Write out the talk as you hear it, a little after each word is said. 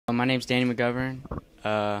My name's Danny McGovern.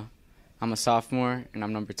 I'm a sophomore, and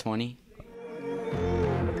I'm number 20.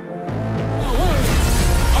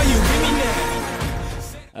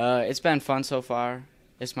 It's been fun so far.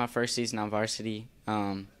 It's my first season on varsity.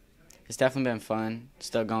 It's definitely been fun.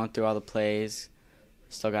 Still going through all the plays.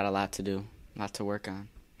 Still got a lot to do, a lot to work on.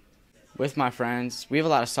 With my friends, we have a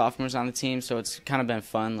lot of sophomores on the team, so it's kind of been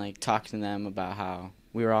fun, like talking to them about how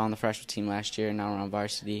we were all on the freshman team last year, and now we're on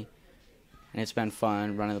varsity. And it's been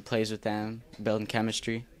fun running the plays with them, building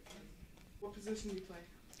chemistry. What position do you play?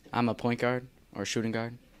 I'm a point guard or shooting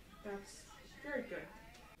guard. That's very good.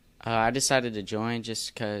 I decided to join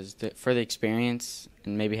just because for the experience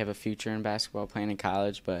and maybe have a future in basketball playing in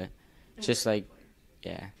college, but just like,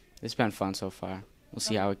 yeah, it's been fun so far. We'll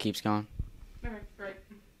see how it keeps going.